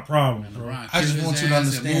LeBron a problem, bro. I just want you to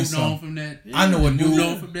understand something. I know a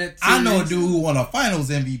dude who won a Finals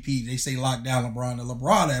MVP. They say lock down LeBron, and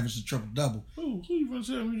LeBron averaged a triple-double. Who you gonna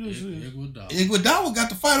tell me this is? Iguodala got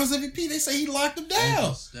the Finals MVP. They say he locked him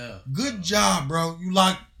down. Good job, bro. You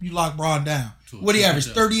lock Bron down. What he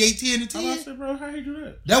averaged? 38, 10, and 10? I said, bro, how he do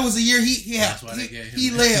that? That was the year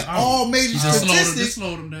he led all major statistics.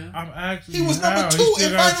 Slowed him down. He was number 2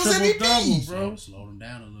 in Finals MVP. Bro. Slowed him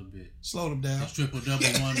down a little bit. Slowed him down. A triple-double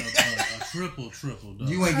won a triple-double.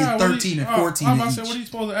 You ain't get 13 and 14 I said, what he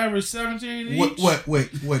supposed to average 17 each? What?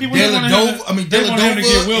 Dellavedova? I mean, they wanted him to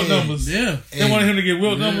get Wilt numbers. Yeah. They wanted him to get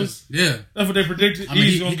Wilt numbers. Yeah. That's what they predicted.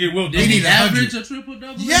 He's going to get Wilt numbers. Did he average a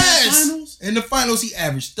triple-double in the finals? In the finals, he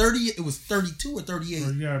averaged 30. It was 32 or 38.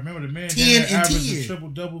 Bro, yeah, remember the man 10 and averaged 10. a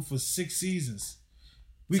triple-double for 6 seasons.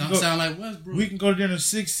 Sound like Westbrook. We can go down to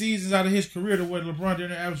 6 seasons out of his career to what LeBron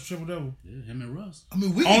didn't average triple-double. Yeah, him and Russ. I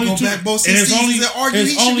mean, we can go back both 6 seasons and argue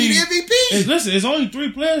he should be the MVP. Listen, it's only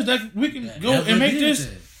 3 players that we can go and make this.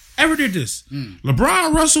 Ever did this.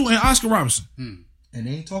 LeBron, Russell, and Oscar Robertson. And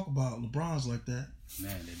they ain't talk about LeBron's like that.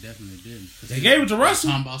 Man, they definitely didn't. They gave it to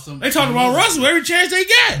Russell. They talked about Russell every chance they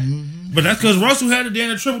got. Mm-hmm. But that's because Russell had a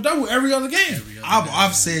damn triple-double every other game.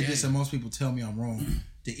 I've said this, and most people tell me I'm wrong.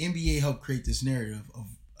 The NBA helped create this narrative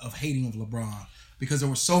of hating of LeBron because there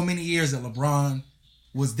were so many years that LeBron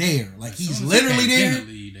was there. Like, he's literally there.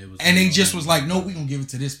 And they just was like, no, we're going to give it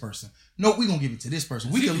to this person. No, we're going to give it to this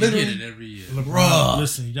person. We can literally get it every year. LeBron,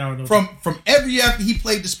 listen, y'all know from every year after he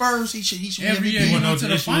played the Spurs, he should every be year he went to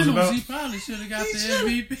the finals. He probably should have got the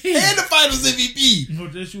MVP and the Finals MVP. You know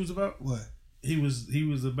what the issue was about? What? He was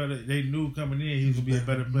a better. They knew coming in he was gonna be a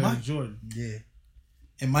better player than Jordan. Yeah.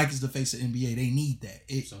 And Mike is the face of NBA. They need that.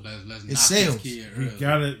 So let's it sells.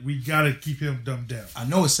 We gotta keep him dumbed down. I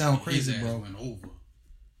know it sounds crazy, bro. Went over.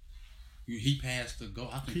 He passed the goal.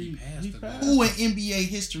 I think he passed the goal. Who in NBA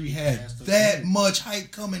history had that much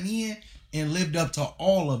hype coming in and lived up to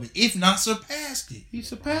all of it, if not surpassed it. He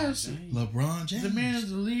surpassed it. LeBron James. The man is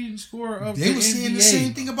the leading scorer of They the were saying NBA. the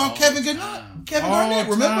same thing about Kevin Garnett. Garnett,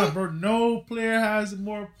 remember? Bro, no player has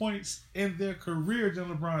more points in their career than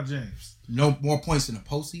LeBron James. No more points in the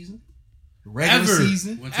postseason, the regular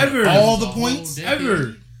season, ever, all the points,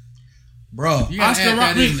 ever. Bro, Oscar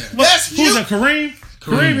Robertson. Who's that? Kareem?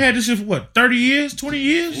 Kareem had this shit for what? 30 years? 20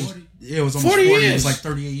 years? 40. Yeah, it was almost 40 years. It was like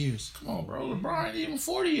 38 years. Come on, bro. LeBron ain't even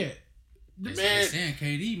 40 yet. The man saying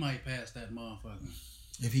KD might pass that motherfucker.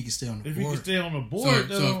 If he can stay on the board. If he can stay on the board.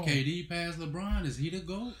 So if KD passed LeBron, is he the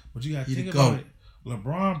GOAT? But you got to think about it.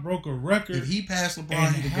 LeBron broke a record. If he passed LeBron,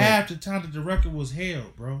 and half the time that the record was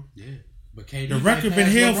held, bro. Yeah. But KD the record been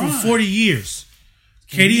held for 40 years.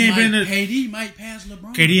 KD might pass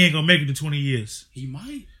LeBron. KD ain't gonna make it to 20 years. He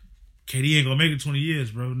might. KD ain't gonna make it 20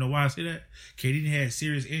 years, bro. You know why I say that? KD had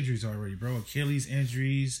serious injuries already, bro. Achilles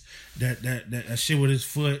injuries, that shit with his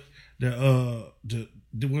foot, what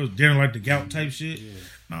was during like the gout type shit. Yeah.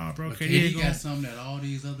 Nah, bro. But KD got something that all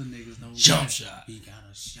these other niggas don't jump got. Shot. He got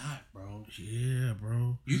a shot, bro. Yeah,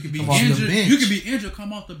 bro. You could be injured. You could be injured.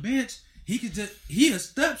 Come off the bench. He a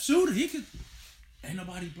step shooter. He could. Ain't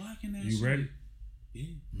nobody blocking that. You ready? Yeah.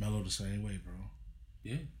 Melo the same way, bro.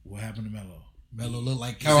 Yeah. What happened to Melo? Melo look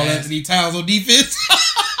like Carl Anthony Towns on defense.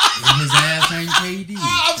 His ass ain't KD.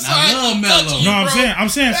 I love Melo. No, I'm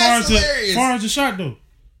saying far as the shot though.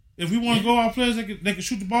 If we want to go out players that can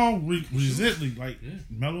shoot the ball resistantly, like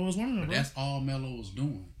Melo was one of them. Bro. That's all Melo was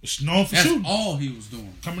doing. It's known for shooting. That's all he was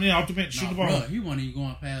doing. Coming in off the bench, shoot the ball. Bro, he wasn't even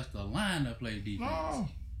going past the line to play defense. No.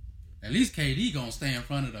 At least KD gonna stay in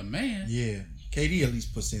front of the man. Yeah. KD at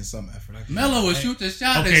least puts in some effort. Melo would shoot the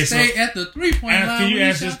shot and stay at the 3-point line. Can you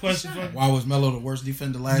ask this question? Why was Melo the worst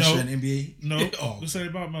defender last year in the NBA? No. This ain't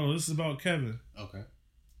about Melo. This is about Kevin. Okay.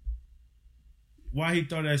 Why he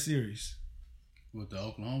thought that series? With the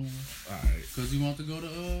Oklahoma one? Alright. Because he want to go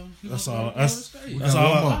to That's all. That's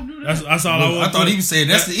all. I thought he was saying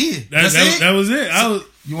that's the end. That was it.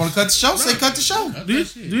 You want to cut the show? Say cut the show. Do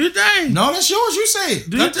your thing. No, that's yours. You say it.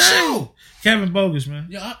 Cut the show. Kevin bogus, man.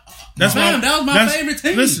 Yeah, that was my favorite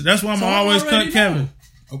team. Listen, that's why I'm always cut Kevin.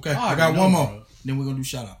 Okay, I got one more. Bro. Then we're gonna do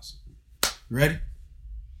shout outs. You ready?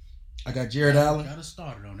 I got Jared Allen. Got us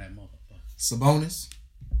started on that motherfucker. Sabonis.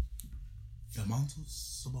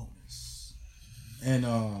 Sabonis. And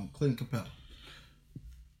Clinton Capella.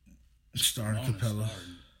 Starting Capella.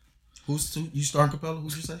 Who's two? You starting Capella?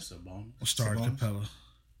 Who'd you say? Sabonis. Starting Capella.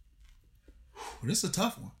 This is a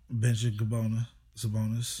tough one. Benching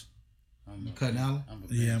Sabonis. You cutting Allen?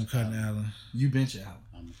 I'm cutting Allen. You bench Allen.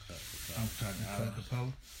 I'm cutting Allen.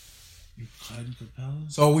 Capella. You cutting Capella?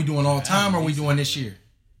 So are we doing all time or are we doing this year?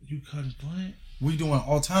 You cutting Clint? We doing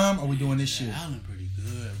all time or we doing this year? Allen pretty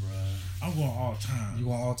good, bro. I'm going all time. You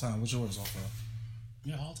going all time? What's yours off of?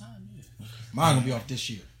 Yeah, all time, yeah. Mine gonna be off this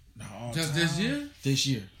year. No, just this year? This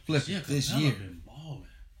year. Flip it. This year. Been balling.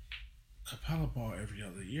 Capella ball every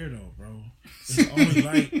other year though, bro. It's only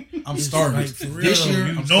like I'm starting like, for real, this year.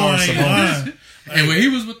 I'm starting Sabonis. And when he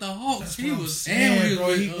was with the Hawks, he was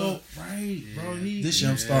bro. This year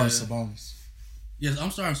I'm starting Sabonis. Yes, I'm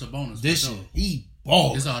starting Sabonis. This year he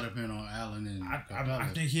balled. It's all depending on Allen and I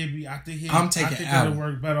think he'll be. I'm taking Allen. It'll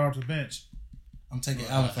work better off the bench. I'm taking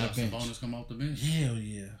Allen for the bench. Sabonis come off the bench. Hell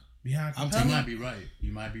yeah. Behind Capella. You might be right.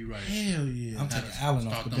 You might be right. Hell yeah. I'm taking Allen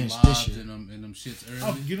off the bench this year. And them shits early.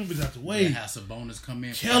 Oh, get them bitches out the way. Have Sabonis come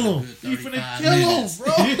in. Kill him. He finna kill him,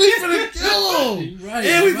 bro. He finna kill him. Right.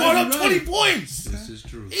 And we going up 20 points. This is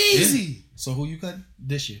true. Easy. Yeah. So who you cutting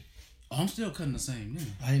this year? I'm still cutting the same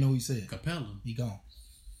name. I didn't know who you said. Capella. He gone.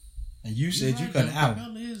 And you said you cutting Allen.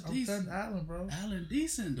 Capella is decent. I'm cutting Allen, bro. Allen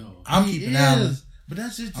decent though. I'm keeping Allen. But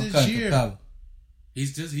that's just I'm this year. Capella.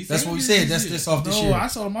 That's what we said. That's this off this year. No, I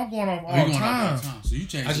told him I'm going off all time. So you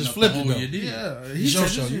changed. I just flipped it though. Yeah, he's your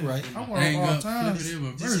show. You right. I'm going off all time. This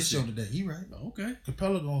is his show today. He right. Okay.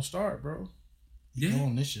 Capella gonna start, bro. Yeah.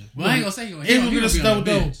 On this year. Well, I ain't gonna say he gonna get us a double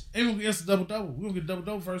double. He gonna get us a double double. We gonna get double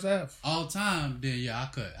double first half. All time, then yeah, I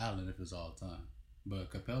cut Allen if it's all time. But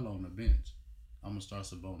Capella on the bench, I'm gonna start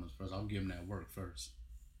Sabonis first. I'll give him that work first.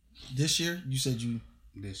 This year, you said you.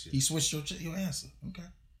 This year, he switched your answer. Okay.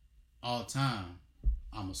 All time,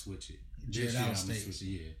 I'm gonna switch it. This year, I'm gonna switch it.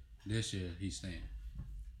 Yeah. This year, he's staying.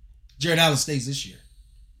 Jared Allen stays this year.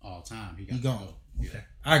 All time, he gone. Go. Okay. Yeah.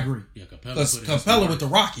 I agree. Yeah, because Capella with the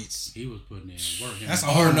Rockets. He was putting in work. That's a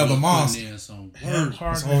whole nother monster. In some work.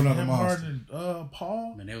 That's a whole nother monster. And,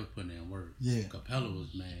 Paul. Man, they was putting in work. Yeah. Capella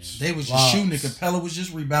was, man. They was just shooting it. Capella was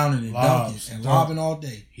just rebounding and dunking and lobbing all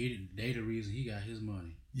day. They the reason he got his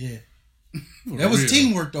money. Yeah. That was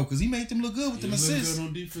teamwork though, because he made them look good with them assists. assists. Good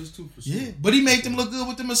on defense too, for sure. Yeah, but he made them look good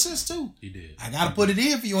with them assists too. He did. I gotta put it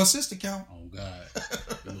in for your assist account. Oh God,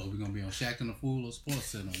 we're gonna be on Shaq and the Fool or Sports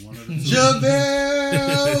Center. One of the two.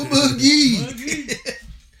 JaVale McGee.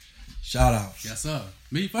 Shout out. Yes, sir.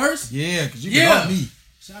 Me first? Yeah, because you can help me.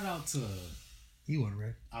 Shout out to. He wasn't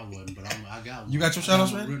ready. I wasn't, but I got one. You got your shout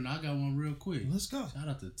outs ready? I got one real quick. Let's go. Shout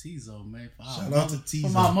out to T.H.A, man. Shout out to T.H.A.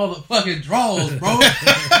 For my motherfucking draws, bro.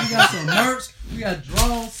 We got some merch. We got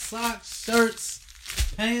draws, socks, shirts,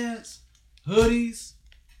 pants, hoodies,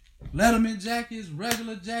 Letterman jackets,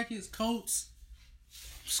 regular jackets, coats,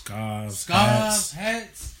 scarves,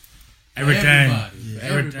 hats. Everything.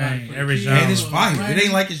 Everybody. Everything. And it's fire. It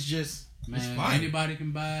ain't like it's just. Man, anybody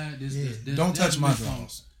can buy it. This, don't touch my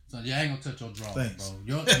drawers. So I ain't gonna touch your drawers, Thanks.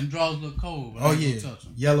 bro. Them drawers look cold, but I ain't yeah, gonna touch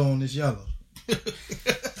them. Yellow on this yellow. But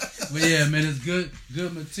yeah, man, it's good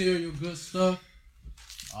material, good stuff.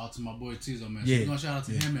 All to my boy T.H.A, man. So we're gonna shout out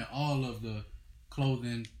to him and all of the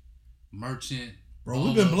clothing merchant. Bro,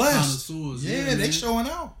 we've been blessed. Yeah, they showing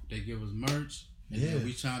out. They give us merch. And then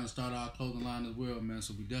we trying to start our clothing line as well, man.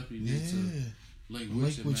 So we definitely need to link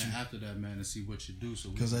with you, man, after that, man, and see what you do. So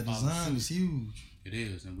because that design is huge. It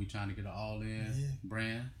is, and we trying to get an all-in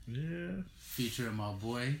brand. Yeah. Featuring my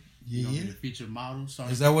boy. Yeah. You know, the featured model.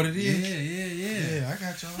 Is that what it is? Yeah, I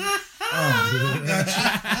got y'all. I got you.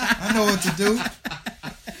 I know what to do.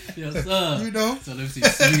 Yes, sir. You know. So let's see.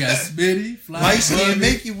 So we got Smitty, Fly Light Skin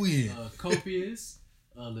Make You Win. Copious,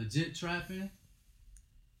 Legit Trapping.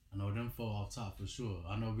 I know them four off top for sure.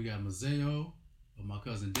 I know we got Mazeo, my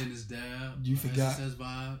cousin Dennis Dab. You forgot. SSS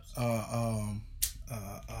Vibes.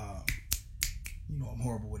 You know I'm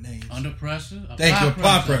horrible with names. Under Pressure. Thank you.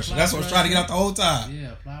 Apply Pressure. That's what I was trying to get out the whole time.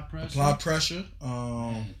 Yeah, Apply Pressure. Apply Pressure.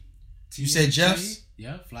 You said Jeff's?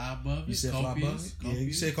 Yeah, Fly Above It. You said Fly Above It? Yeah,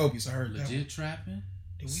 you said Copious. I heard that. Legit Trapping.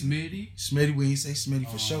 Smitty. Smitty, we ain't say Smitty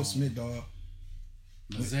for sure. Smith, dog.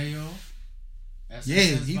 Mazeo.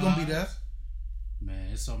 Yeah, he gonna be there. Man,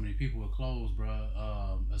 it's so many people with clothes, bro.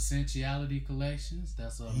 Essentiality Collections.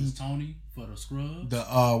 That's Miss Tony for the scrubs. The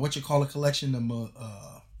what you call a collection?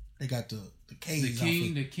 They got the K's.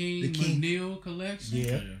 The King McNeil collection.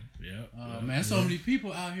 Yeah. Man, so many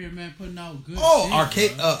people out here, man, putting out good.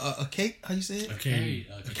 Arcade. A cake. How you say it? Arcade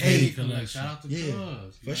collection. Shout out to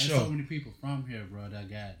Cubs. For sure. So many people from here, bro, that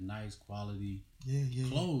got nice quality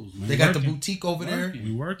clothes. Man. They got the boutique over there.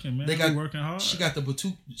 We working, man. We working hard. She got the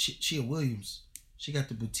boutique. She a Williams. She got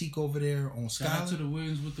the boutique over there on Skyline. Shout out to the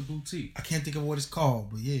Williams with the boutique. I can't think of what it's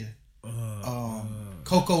called, but yeah.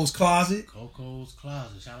 Coco's Closet. Coco's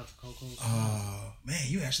Closet. Shout out to Coco's Closet. Man,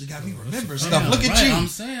 you actually got me remember stuff. Look at you. I'm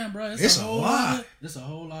saying, bro, it's a lot. There's a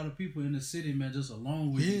whole lot of people in the city, man, just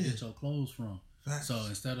along with you to get your clothes from. Facts. So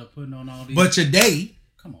instead of putting on all these, but today,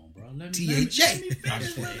 come on, bro, let me T.H.A.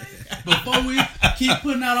 Before we keep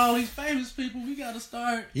putting out all these famous people, we gotta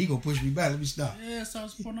start. He gonna push me back. Let me stop. Yeah, start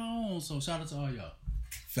supporting our own. So shout out to all y'all.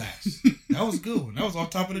 Facts. That was a good one. That was off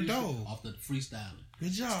top of the dome. Off the freestyling.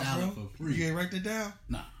 Good job, Styling bro. For free. You ain't write that down?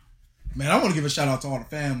 Nah. Man, I want to give a shout out to all the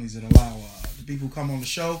families that allow the people who come on the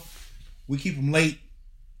show. We keep them late.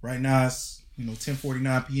 Right now it's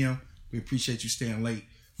 10:49 p.m. We appreciate you staying late.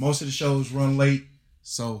 Most of the shows run late.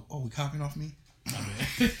 So, we copying off me?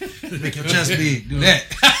 Make your chest big. Do that.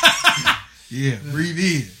 Yeah, breathe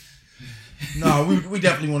in. No, we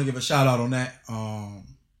definitely want to give a shout out on that. I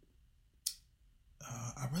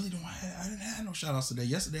really I didn't have no shout outs today.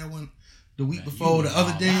 Yesterday I went the week before, the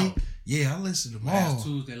other day. Out. Yeah, I listened to them all. Last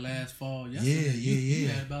Tuesday, last fall. Yesterday, you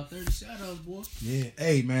had about 30 shout outs, boy. Yeah.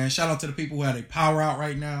 Hey, man, shout out to the people who had a power out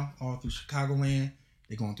right now all through Chicagoland.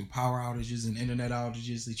 They're going through power outages and internet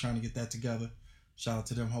outages. They're trying to get that together. Shout out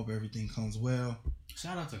to them. Hope everything comes well.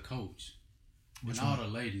 Shout out to Coach. And all the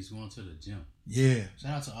ladies going to the gym. Yeah.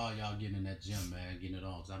 Shout out to all y'all getting in that gym, man. Getting it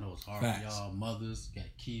on. Because I know it's hard for y'all mothers. Got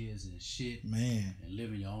kids and shit. Man. And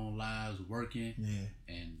living your own lives. Working. Yeah.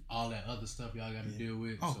 And all that other stuff y'all got to deal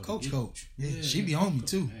with. Oh, so Coach. Yeah. She be on me,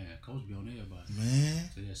 too. Man, Coach be on everybody. Man.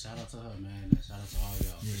 So, yeah, shout out to her, man. And shout out to all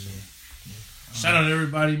y'all. Yeah. Shout out to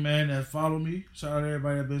everybody, man, that follow me. Shout out to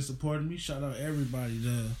everybody that been supporting me. Shout out to everybody.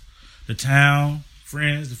 The town,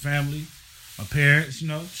 friends, the family, my parents,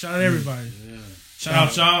 Shout out to everybody. Yeah. Shout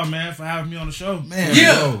out y'all, man, for having me on the show. Man,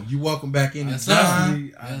 yo, you welcome back in. I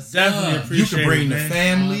definitely appreciate it. You can bring the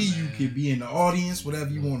family. You can be in the audience.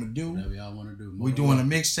 Whatever you want to do. Whatever y'all want to do. We're doing a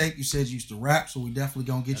mixtape. You said you used to rap, so we definitely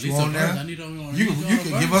gonna get you on there. You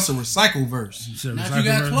can give us a recycle verse. Now you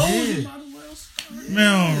got clothes, you might as well start. Man,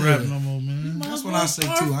 I don't rap no more, man. That's what I say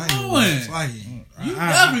too. I ain't going. You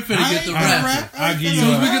definitely finna get the rap. I'll give you. As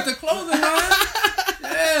soon as we get the clothing line.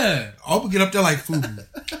 Yeah. I'll get up there like Fubu.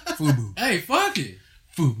 Hey, fuck it.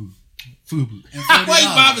 Fubu. Fubu. And $40. Why he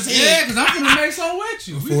bob his head? Yeah, because I'm gonna make some with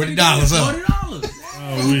you. $40 up. $40.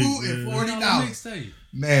 Fubu and $40. Mixtape.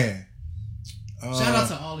 Man. Shout out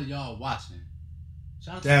to all of y'all watching.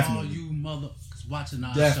 Shout out Definitely. to all you motherfuckers watching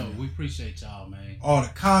our Definitely. show. We appreciate y'all, man. All the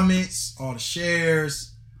comments, all the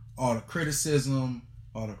shares, all the criticism,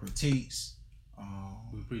 all the critiques.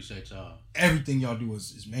 We appreciate y'all. Everything y'all do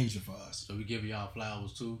is major for us. So we give y'all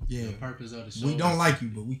flowers too. Yeah. The purpose of the show. We don't like you,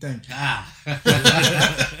 but we thank you.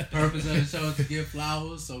 Purpose of the show is to give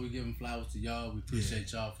flowers, so we giving flowers to y'all. We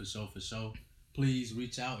appreciate y'all for sure. Please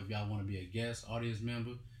reach out if y'all want to be a guest, audience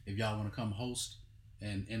member. If y'all want to come host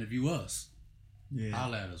and interview us,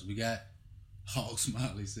 holla at us. We got Hog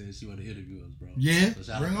Smiley said she want to interview us, bro. Yeah,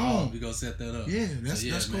 so bring on. We gonna set that up. Yeah, that's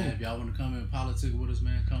man, cool. If y'all want to come in politics with us,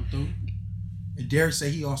 man, come through. And Derek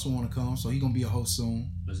said he also want to come, so he gonna be a host soon.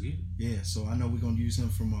 Let's get it. Yeah, so I know we're gonna use him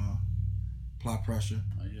from Apply Pressure.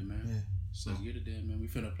 Oh yeah, man. Yeah, so let's get it then, man. We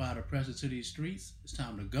finna apply the pressure to these streets. It's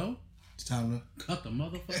time to go. it's time to Cut the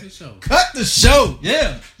motherfucking show. cut the show.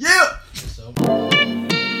 Yeah. Yeah. So.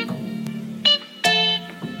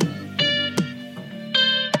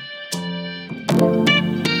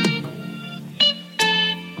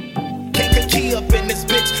 Key up in this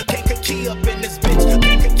bitch. Key up in this bitch.